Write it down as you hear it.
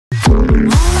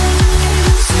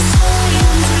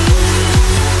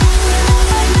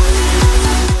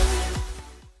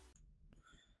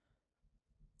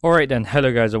Alright then,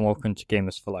 hello guys and welcome to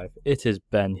Gamers for Life. It is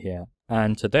Ben here,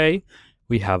 and today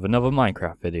we have another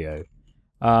Minecraft video.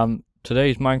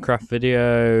 Today's Minecraft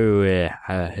video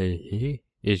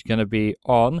is going to be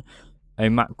on a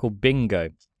map called Bingo.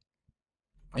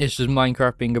 This is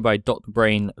Minecraft Bingo by Dr.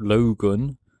 Brain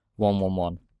Logan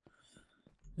 111.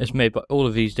 It's made by all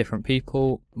of these different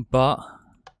people, but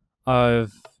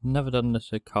I've never done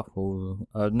this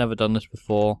I've never done this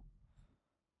before.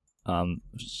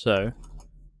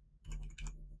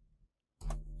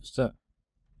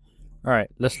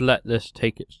 Alright, let's let this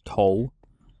take its toll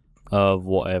of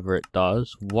whatever it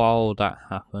does. While that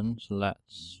happens,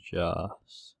 let's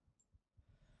just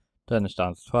turn this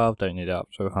down to 12, don't need it up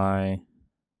so high.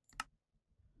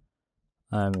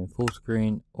 I'm in full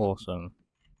screen, awesome.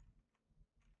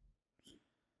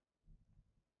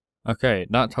 Okay,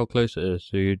 that's how close it is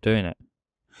to doing it.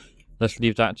 Let's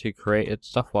leave that to created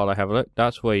stuff while I have a look.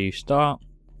 That's where you start.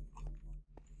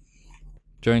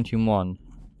 Join team 1.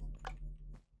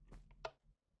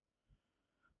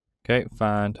 Okay,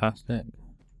 fantastic.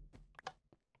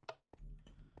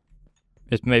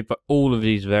 It's made by all of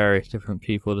these various different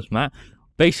people, this map.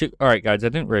 Alright guys, I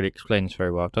didn't really explain this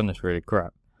very well. I've done this really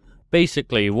crap.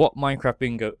 Basically, what Minecraft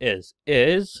Bingo is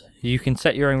you can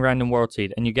set your own random world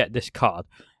seed and you get this card.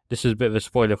 This is a bit of a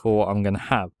spoiler for what I'm going to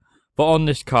have. But on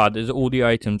this card is all the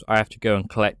items I have to go and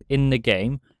collect in the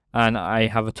game. And I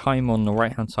have a timer on the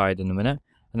right hand side in a minute.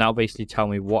 And that'll basically tell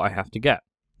me what I have to get.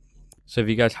 So if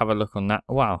you guys have a look on that,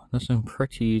 wow, there's some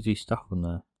pretty easy stuff on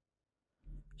there.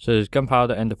 So there's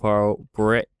gunpowder, ender pearl,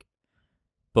 brick,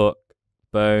 book,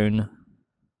 bone.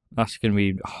 That's going to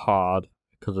be hard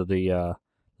because of the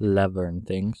leather and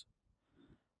things.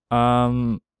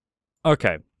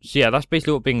 Okay, so yeah, that's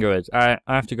basically what Bingo is. I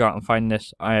have to go out and find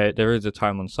this. There is a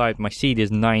time on the side. My seed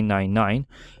is 999.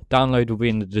 Download will be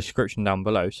in the description down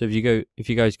below. So if you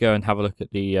guys go and have a look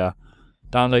at the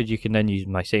download, you can then use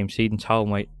my same seed and tell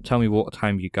me what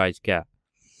time you guys get.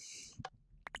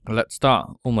 Let's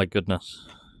start. Oh my goodness.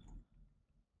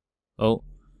 Oh,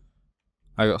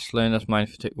 I got slowness mine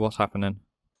for what's happening?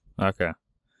 Okay,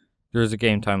 there is a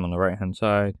game time on the right hand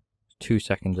side. 2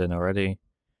 seconds in already.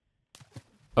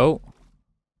 Oh,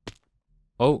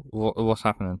 what's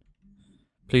happening?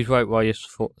 Please wait while you're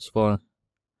spawning.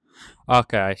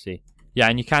 Okay, I see. Yeah,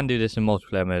 and you can do this in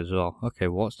multiplayer mode as well. Okay,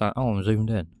 what's that? Oh, I'm zoomed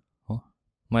in.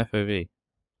 My FOV.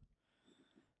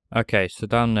 Okay, so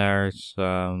down there is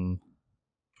oh,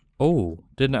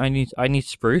 I need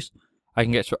spruce? I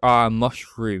can get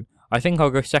mushroom. I think I'll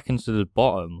go second to the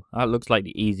bottom. That looks like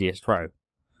the easiest row.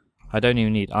 I don't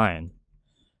even need iron.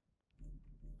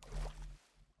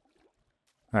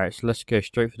 Alright, so let's go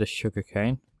straight for the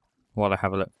sugarcane while I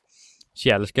have a look. So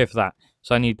yeah, let's go for that.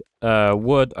 So I need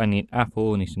wood, I need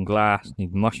apple, I need some glass, I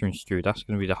need mushroom stew. That's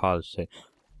gonna be the hardest thing.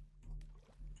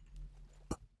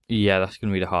 Yeah, that's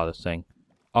going to be the hardest thing.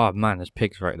 Oh man, there's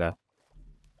pigs right there.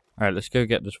 Alright, let's go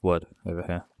get this wood over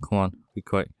here. Come on, be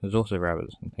quick. There's also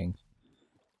rabbits and things.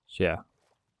 So yeah,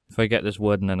 if I get this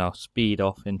wood and then I'll speed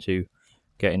off into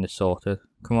getting this sorted.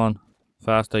 Come on,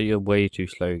 faster, you're way too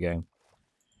slow game.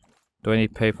 Do I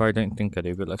need paper? I don't think I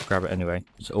do, but let's grab it anyway.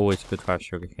 It's always good to have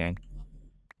sugarcane.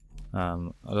 I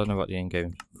don't know what the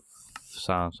in-game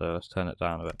sound, so let's turn it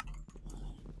down a bit.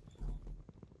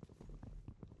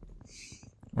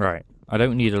 Right, I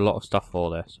don't need a lot of stuff for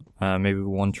this. Maybe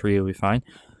one tree will be fine.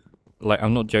 Like,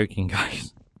 I'm not joking,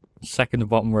 guys. Second to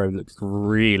bottom row looks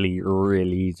really,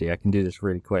 really easy. I can do this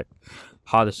really quick.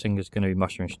 Hardest thing is going to be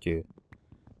mushroom stew.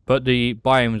 But the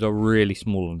biomes are really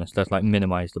small on this. Let's like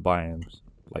minimize the biomes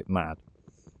like mad.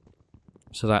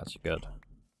 So that's good.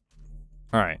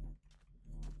 Alright.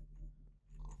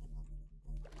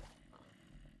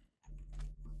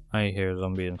 I hear a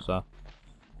zombie and stuff.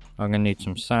 I'm going to need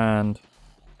some sand.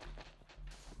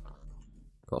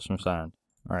 Got some sand.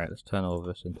 Alright, let's turn all of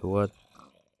this into wood.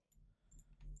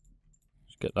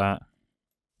 Let's get that.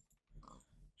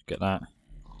 Let's get that.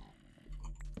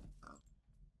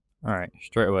 Alright,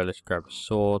 straight away let's grab a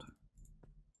sword.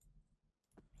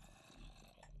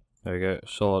 There we go,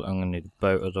 sword. I'm going to need a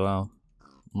boat as well.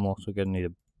 I'm also going to need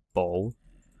a bowl.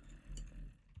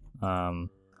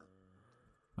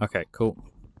 Okay, cool.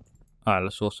 Alright,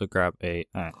 let's also grab a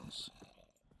axe.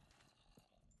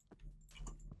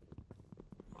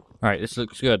 Alright, this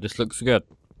looks good, this looks good.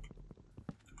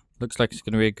 Looks like it's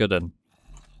going to be a good one.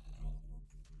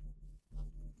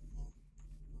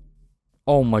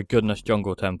 Oh my goodness,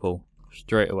 jungle temple.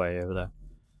 Straight away over there.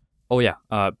 Oh yeah,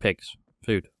 pigs.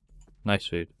 Food. Nice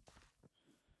food.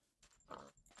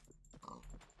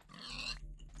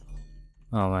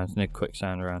 Oh man, there's no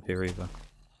quicksand around here either.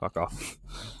 Fuck off.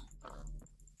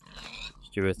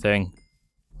 Stupid thing.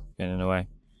 Getting in the way.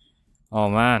 Oh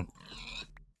man.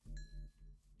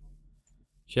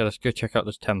 So yeah, let's go check out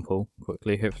this temple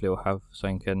quickly. Hopefully we'll have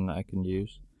something that I can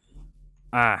use.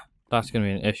 Ah, that's going to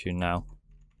be an issue now.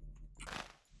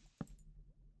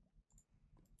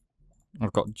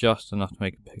 I've got just enough to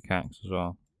make a pickaxe as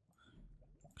well.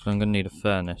 Because I'm going to need a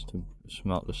furnace to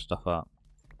smelt this stuff up.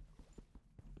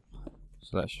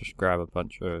 So let's just grab a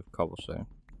bunch of cobblestone.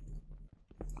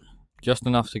 Just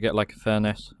enough to get like a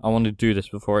furnace. I want to do this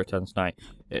before it turns night.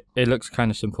 It looks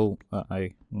kind of simple, but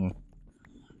I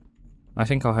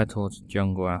think I'll head towards the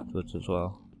jungle afterwards as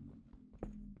well.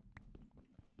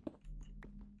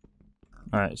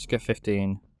 Alright, let's get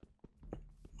 15.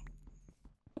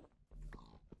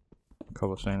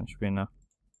 Cobblestone, it should be enough.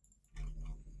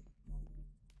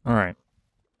 Alright.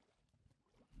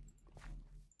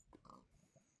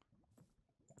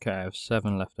 Okay, I have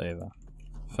 7 left over.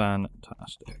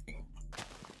 Fantastic.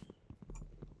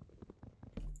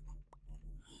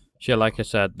 So yeah, like I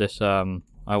said, this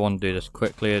I want to do this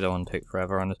quickly. I don't want to take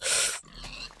forever on this.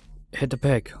 Hit the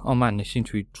pig. Oh man, they seem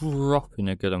to be dropping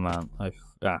a good amount.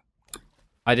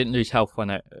 I didn't lose health when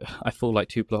I fall like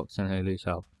 2 blocks and I lose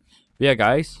health. But yeah,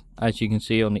 guys, as you can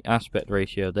see on the aspect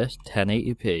ratio of this,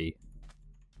 1080p.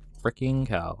 Freaking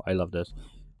cow! I love this.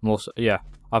 Also, yeah,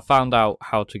 I found out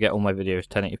how to get all my videos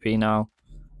 1080p now.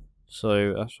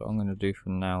 So that's what I'm going to do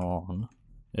from now on,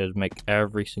 is make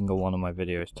every single one of my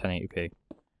videos 1080p.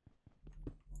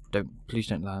 Please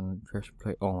don't land pressure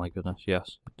plate. Oh my goodness,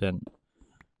 yes, it didn't.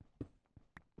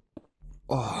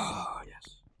 Oh,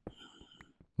 yes.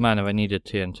 Man, if I needed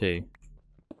TNT.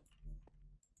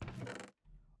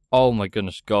 Oh my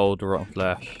goodness, gold, rotten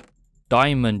flesh.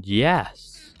 Diamond,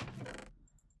 yes!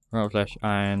 Rotten flesh,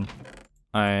 iron,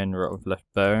 rotten flesh,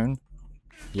 bone.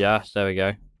 Yes, there we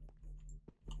go.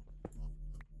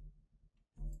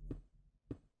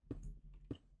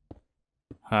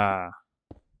 Ha.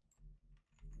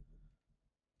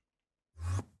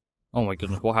 Oh my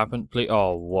goodness, what happened? Please.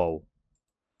 Oh, whoa.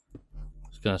 I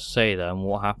was gonna say then,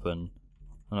 what happened?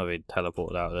 I'm not being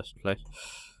teleported out of this place.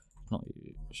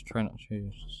 Just try not to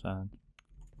use the sand.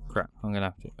 Crap, I'm gonna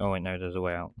have to. Oh, wait, no, there's a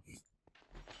way out.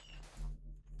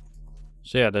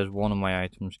 So, yeah, there's one of my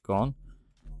items gone,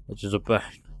 which is a bone.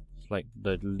 It's like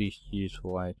the least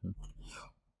useful item.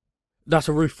 That's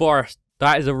a roofed forest.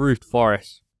 That is a roofed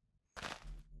forest.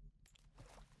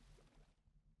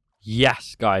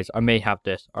 Yes, guys, I may have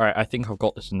this. Alright, I think I've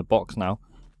got this in the box now.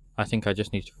 I think I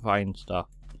just need to find stuff.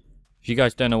 If you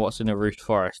guys don't know what's in a roofed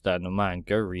forest, then, oh man,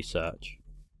 go research.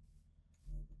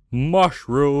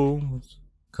 Mushrooms!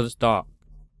 Because it's dark.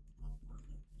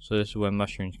 So this is where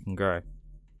mushrooms can grow.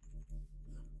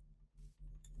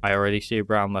 I already see a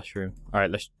brown mushroom. Alright,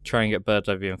 let's try and get bird's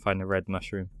eye view and find the red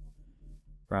mushroom.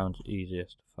 Brown's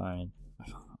easiest to find.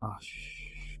 Oh,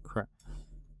 crap.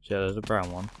 So yeah, there's a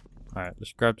brown one. Alright,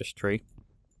 let's grab this tree.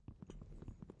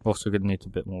 Also gonna need a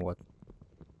bit more wood.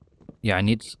 Yeah, I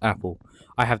need this apple.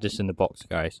 I have this in the box,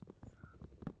 guys.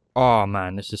 Oh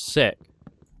man, this is sick.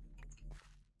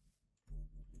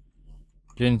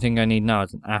 The only thing I need now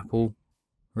is an apple,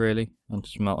 really, and to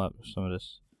smelt up some of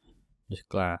this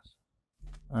glass.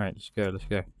 Alright, let's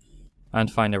go. And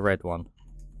find a red one.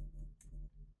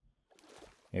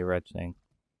 A red thing.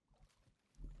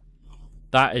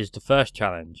 That is the first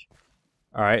challenge.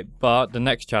 Alright, but the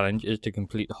next challenge is to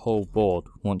complete the whole board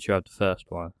once you have the first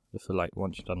one.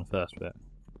 Once you've done the first bit.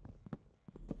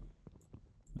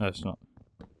 No, it's not.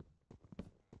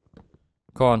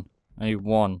 Come on, I need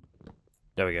one.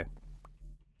 There we go.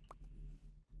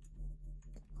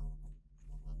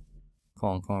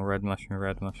 Come on, red mushroom.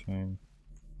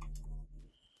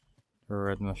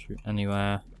 Red mushroom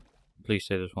anywhere. Please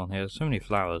say there's one here. There's so many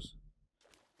flowers.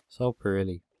 So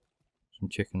pretty. Some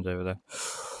chickens over there.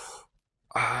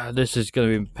 This is going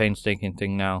to be a painstaking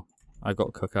thing now. I got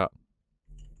to cook up.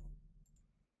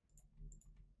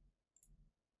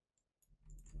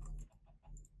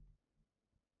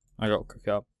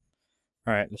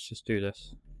 Alright, let's just do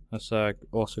this. Let's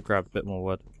also grab a bit more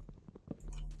wood.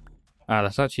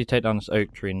 Let's actually take down this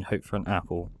oak tree and hope for an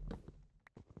apple.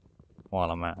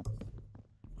 While I'm at it.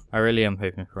 I really am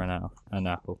hoping for an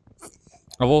apple.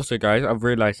 I've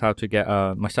realised how to get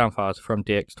my sound files from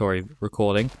DxTory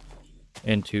recording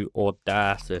into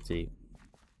Audacity.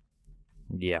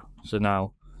 Yeah, so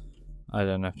now I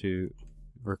don't have to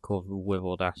record with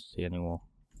Audacity anymore.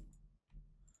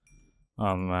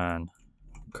 Oh man,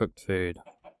 cooked food.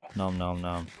 Nom nom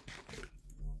nom.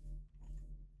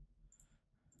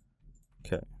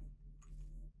 Okay.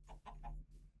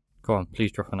 Come on,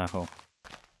 please drop an apple.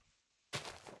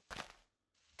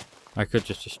 I could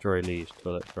just destroy leaves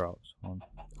till it drops one.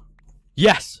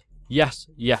 Yes! Yes!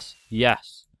 Yes!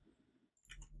 Yes!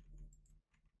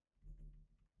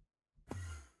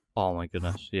 Oh my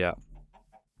goodness, yeah.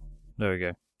 There we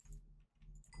go.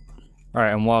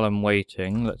 Alright, and while I'm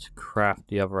waiting, let's craft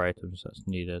the other items that's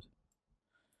needed.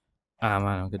 Ah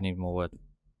man, I'm gonna need more wood.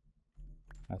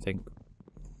 I think.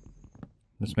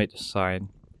 Let's make the sign.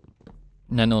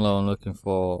 And then all I'm looking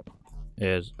for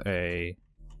is a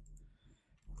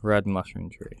red mushroom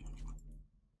tree.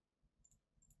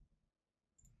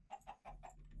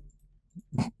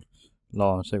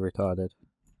 Lol, I'm so retarded.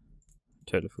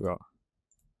 Totally forgot.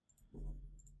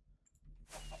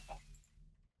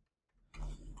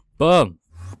 Boom!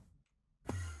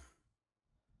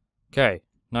 Okay,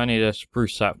 now I need a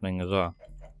spruce sapling as well.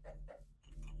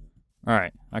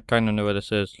 Alright, I kinda know where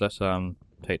this is. Let's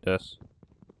take this.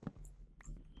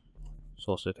 Let's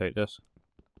also take this.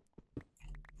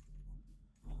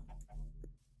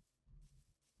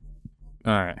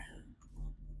 Alright.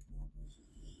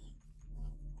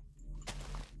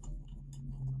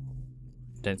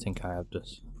 Don't think I have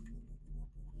this.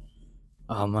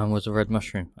 Oh man, where's a red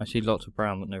mushroom? I see lots of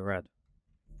brown but no red.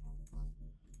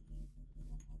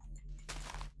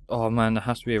 Oh man, there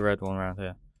has to be a red one around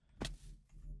here.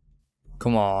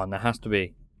 Come on, there has to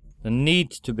be. There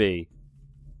needs to be.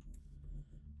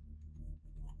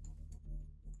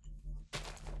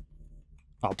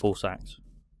 Oh, ball sacks.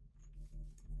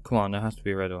 Come on, there has to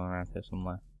be a red one around here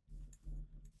somewhere.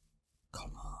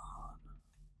 Come on.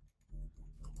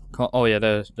 Come on. Oh yeah,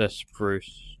 there's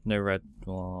spruce. No red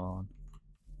one.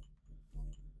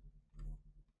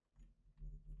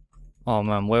 Oh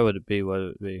man, where would it be? Where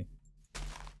would it be?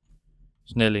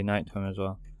 It's nearly nighttime as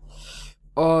well.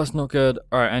 Oh, it's not good.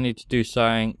 Alright, I need to do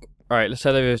something. Alright, let's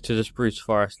head over to the spruce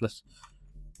forest. Let's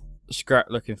scrap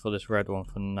looking for this red one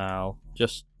for now.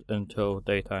 Just until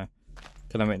daytime.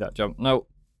 Can I make that jump? No.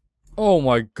 Oh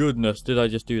my goodness, did I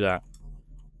just do that?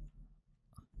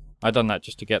 I done that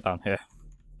just to get down here.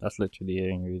 That's literally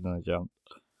the only reason I jumped.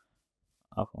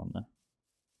 Up on there.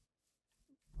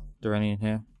 Is there any in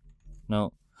here?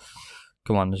 No.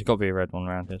 Come on, there's got to be a red one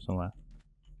around here somewhere.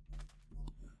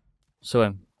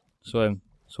 Swim. Swim.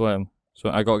 Swim.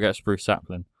 Swim. I got to get a spruce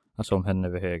sapling. That's why I'm heading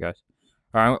over here, guys.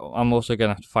 Alright, I'm also going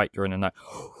to have to fight during the night.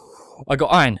 I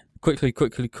got iron! Quickly,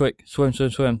 quickly, quick. Swim,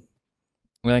 swim, swim.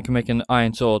 And then I can make an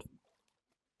iron sword.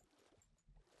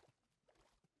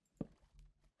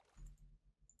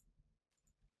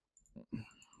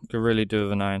 Could really do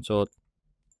with an iron sword.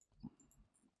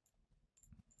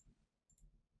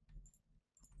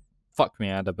 Fuck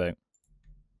me, I had a boat.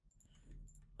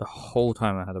 The whole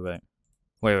time I had a boat.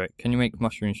 Wait, can you make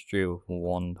mushroom stew with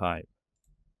one type?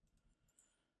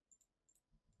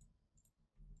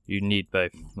 You need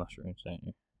both mushrooms, don't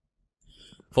you?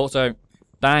 Thought so.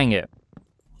 Dang it.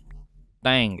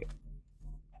 Dang it.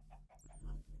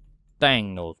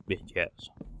 Dang those bitches.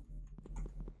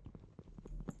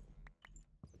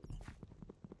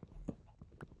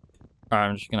 Alright,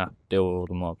 I'm just gonna have to deal with all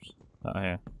the mobs that are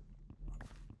here.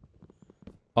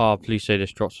 Oh, please say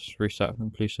this drops a spruce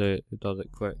sapling. Please say it does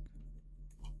it quick.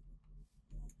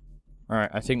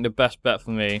 Alright, I think the best bet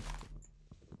for me,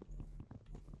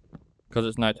 because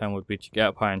it's nighttime, would be to get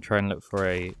up high and try and look for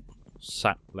a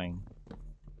sapling.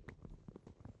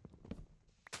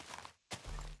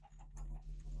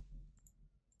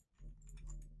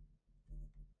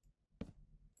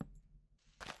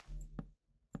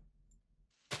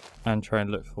 And try and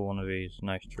look for one of these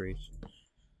nice trees.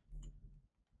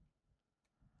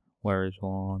 Where is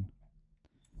one?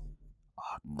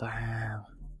 Oh, damn.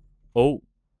 Oh!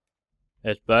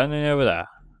 It's burning over there.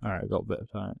 Alright, got a bit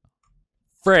of time.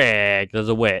 Frig! There's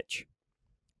a witch.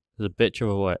 There's a bitch of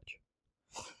a witch.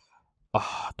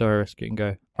 Ah, oh, do I risk it and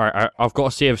go? Alright, I've got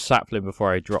to see a sapling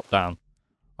before I drop down.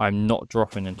 I'm not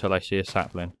dropping until I see a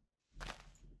sapling.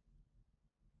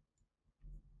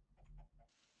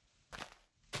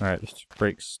 Alright, this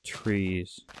breaks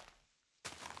trees.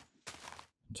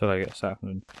 Until I get a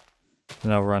sapling.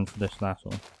 Then I'll run for this last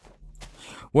one.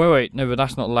 Wait, no, but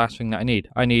that's not the last thing that I need.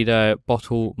 I need a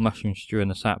bottle, mushroom stew, and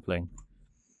a sapling.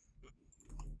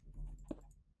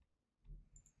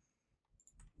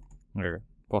 There we go.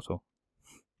 Bottle.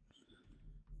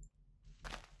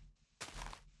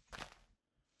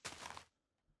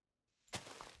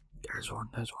 There's one,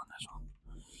 there's one, there's one.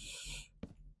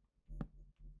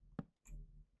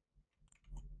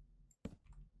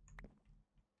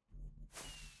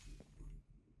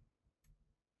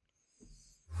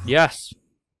 Yes!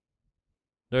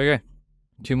 There we go.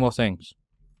 2 more things.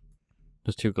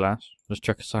 There's 2 glass. Let's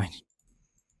check a sign.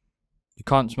 You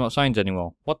can't smell signs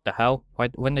anymore. What the hell? Why?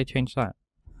 When they changed that?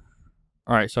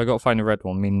 Alright, so I got to find a red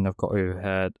one, meaning I've got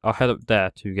to I'll head up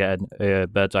there to get a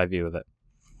bird's eye view of it.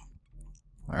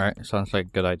 Alright, sounds like a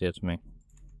good idea to me.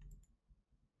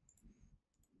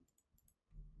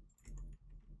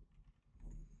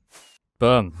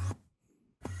 Boom.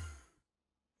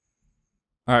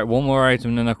 Alright, one more item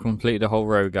and then I've completed the whole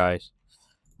row, guys.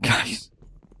 Guys.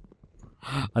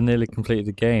 I nearly completed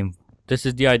the game. This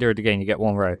is the idea of the game, you get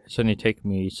one row. It's only taken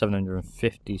me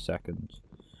 750 seconds.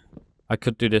 I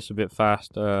could do this a bit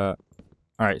faster.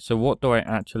 Alright, so what do I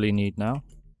actually need now?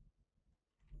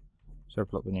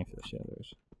 Circle up beneath this, yeah, there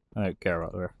is. I don't care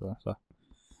about the rest of that stuff.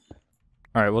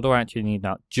 Alright, what do I actually need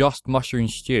now? Just mushroom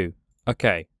stew.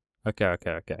 Okay. Okay.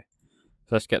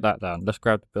 So let's get that down. Let's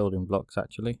grab the building blocks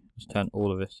actually. Let's turn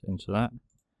all of this into that.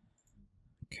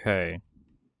 Okay.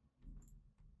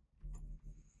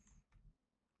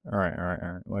 Alright.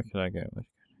 Where could I go?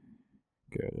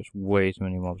 Good. There's way too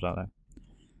many mobs out there.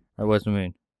 Alright, where's the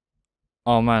moon?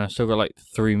 Oh man, I still got like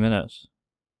 3 minutes.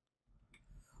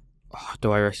 Oh,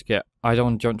 do I risk it? I don't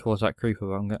want to jump towards that creeper,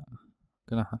 but I'm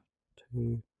gonna have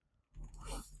to.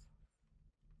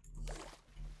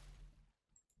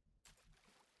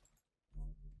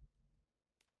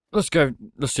 Let's go.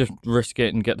 Let's just risk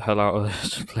it and get the hell out of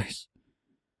this place.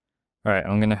 Alright,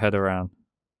 I'm gonna head around.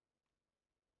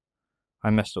 I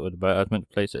messed up with the boat. I was meant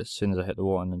to place it as soon as I hit the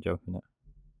water and then jump in it.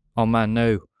 Oh man,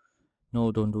 no.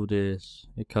 No, don't do this.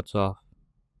 It cuts off.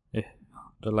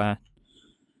 The land.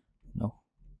 No.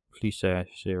 Please say I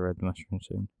see a red mushroom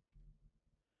soon.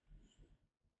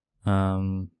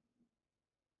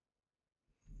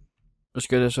 Let's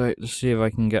go this way. Let's see if I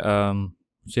can get around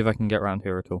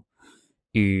here at all.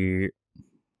 I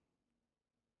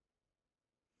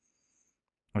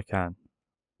can.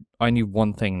 I need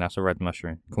one thing, that's a red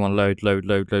mushroom. Come on, load. Load,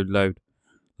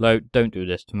 don't do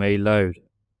this to me, load.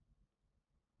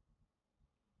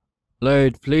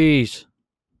 Load, please.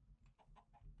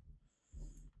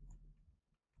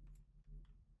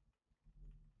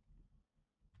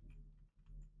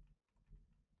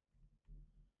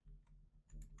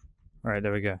 Alright,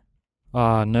 there we go.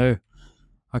 Ah, no.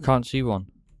 I can't see one.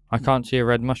 I can't see a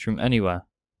red mushroom anywhere.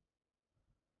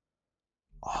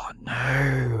 Oh,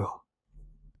 no.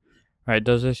 Alright,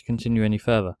 does this continue any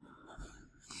further?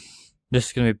 This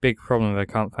is going to be a big problem if I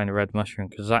can't find a red mushroom,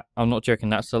 because I'm not joking,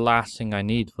 that's the last thing I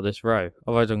need for this row.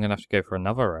 Otherwise I'm going to have to go for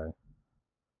another row.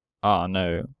 Ah,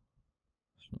 no.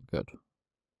 It's not good.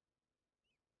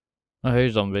 Oh, hey,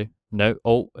 zombie. No.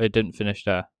 Oh, it didn't finish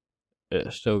there.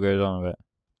 It still goes on a bit.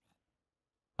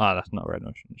 Ah, that's not a red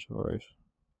mushroom, it's a rose.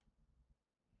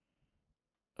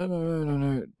 Oh,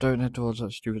 no. Don't head towards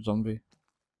that stupid zombie.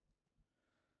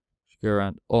 Just go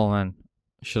around. Oh, man.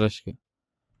 Should I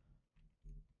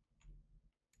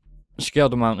scale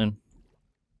the mountain?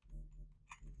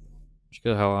 Just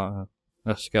get the hell out of here.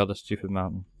 Let's scale the stupid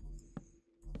mountain.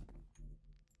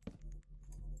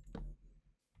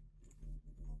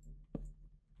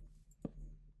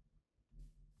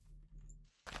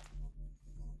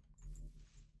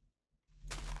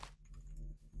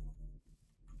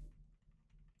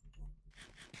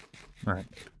 Right.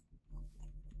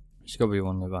 There's gotta be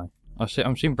one nearby.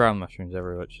 I'm seeing brown mushrooms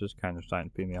everywhere, which is kind of starting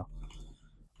to pee me off.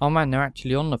 Oh man, they're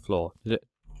actually on the floor. Is it?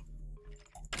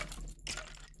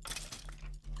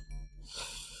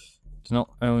 It's not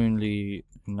only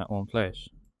in that one place.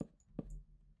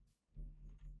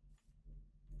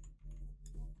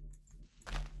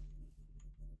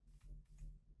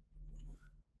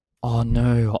 Oh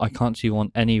no, I can't see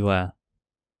one anywhere.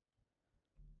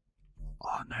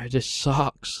 Oh no, this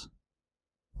sucks.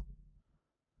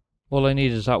 All I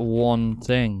need is that one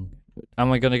thing.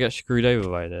 Am I gonna get screwed over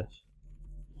by this?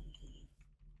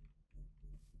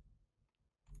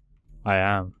 I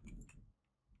am.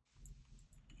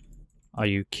 Are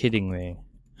you kidding me?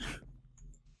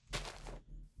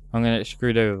 I'm gonna get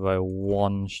screwed over by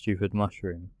one stupid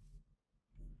mushroom.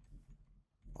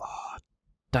 Oh,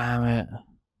 damn it.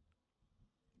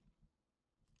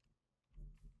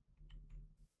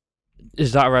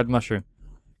 Is that a red mushroom?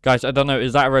 Guys, I don't know.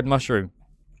 Is that a red mushroom?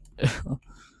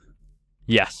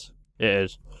 Yes, it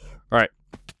is. Right.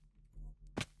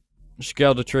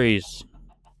 Scale the trees.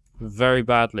 Very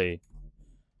badly.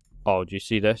 Oh, do you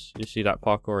see this? You see that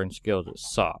parkour in skills? It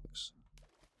sucks.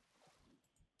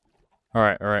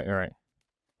 Alright.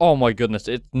 Oh my goodness,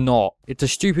 it's not. It's a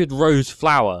stupid rose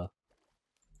flower.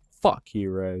 Fuck you,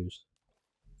 Rose.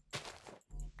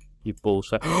 You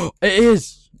bullshit. It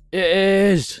is! It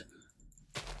is!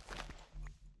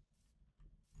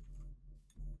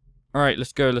 Alright,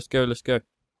 let's go.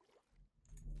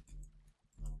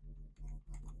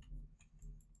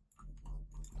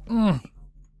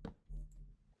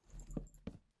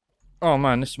 Oh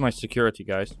man, this is my security,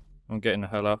 guys. I'm getting the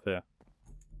hell out of here.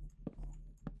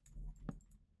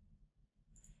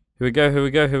 Here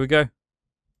we go.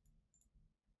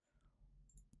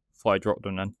 Thought I dropped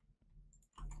them then.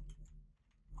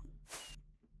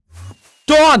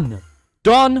 Done!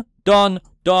 Done, done,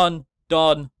 done,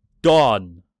 done,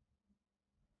 done.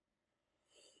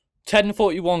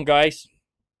 10:41, guys.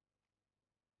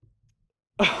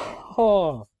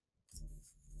 Oh.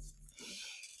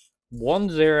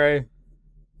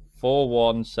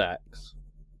 1041 secs.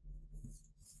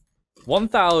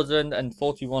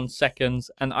 1041 seconds,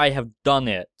 and I have done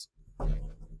it.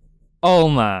 Oh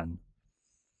man.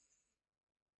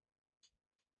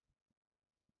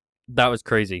 That was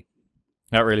crazy.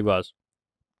 That really was.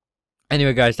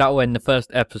 Anyway, guys, that will end the first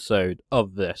episode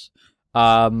of this.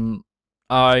 I'm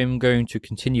going to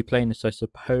continue playing this, I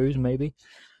suppose, maybe.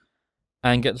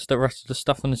 And get the rest of the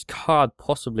stuff on this card,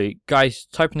 possibly. Guys,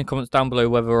 type in the comments down below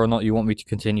whether or not you want me to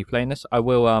continue playing this. I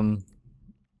will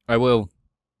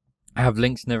have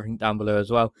links and everything down below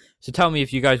as well. So tell me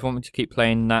if you guys want me to keep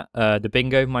playing that the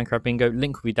bingo, Minecraft Bingo.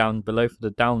 Link will be down below for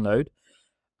the download.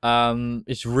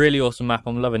 It's a really awesome map.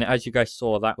 I'm loving it. As you guys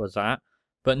saw, that was that.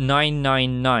 But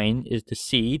 999 is the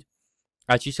seed.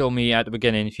 As you saw me at the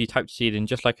beginning, if you type seed in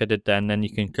just like I did then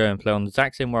you can go and play on the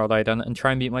exact same world I done and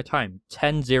try and beat my time.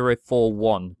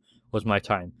 10:041 was my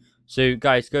time. So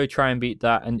guys, go try and beat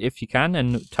that, and if you can,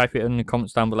 and type it in the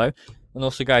comments down below. And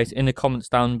also guys, in the comments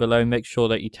down below, make sure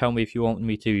that you tell me if you want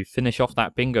me to finish off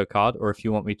that bingo card, or if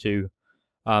you want me to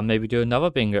maybe do another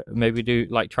bingo, maybe do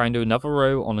try and do another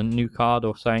row on a new card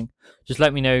or something. Just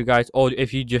let me know, guys. Or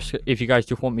if you guys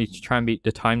just want me to try and beat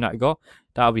the time that I got,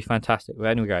 that'll be fantastic. But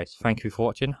anyway, guys, thank you for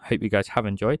watching. Hope you guys have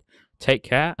enjoyed. Take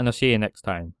care, and I'll see you next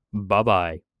time. Bye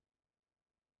bye.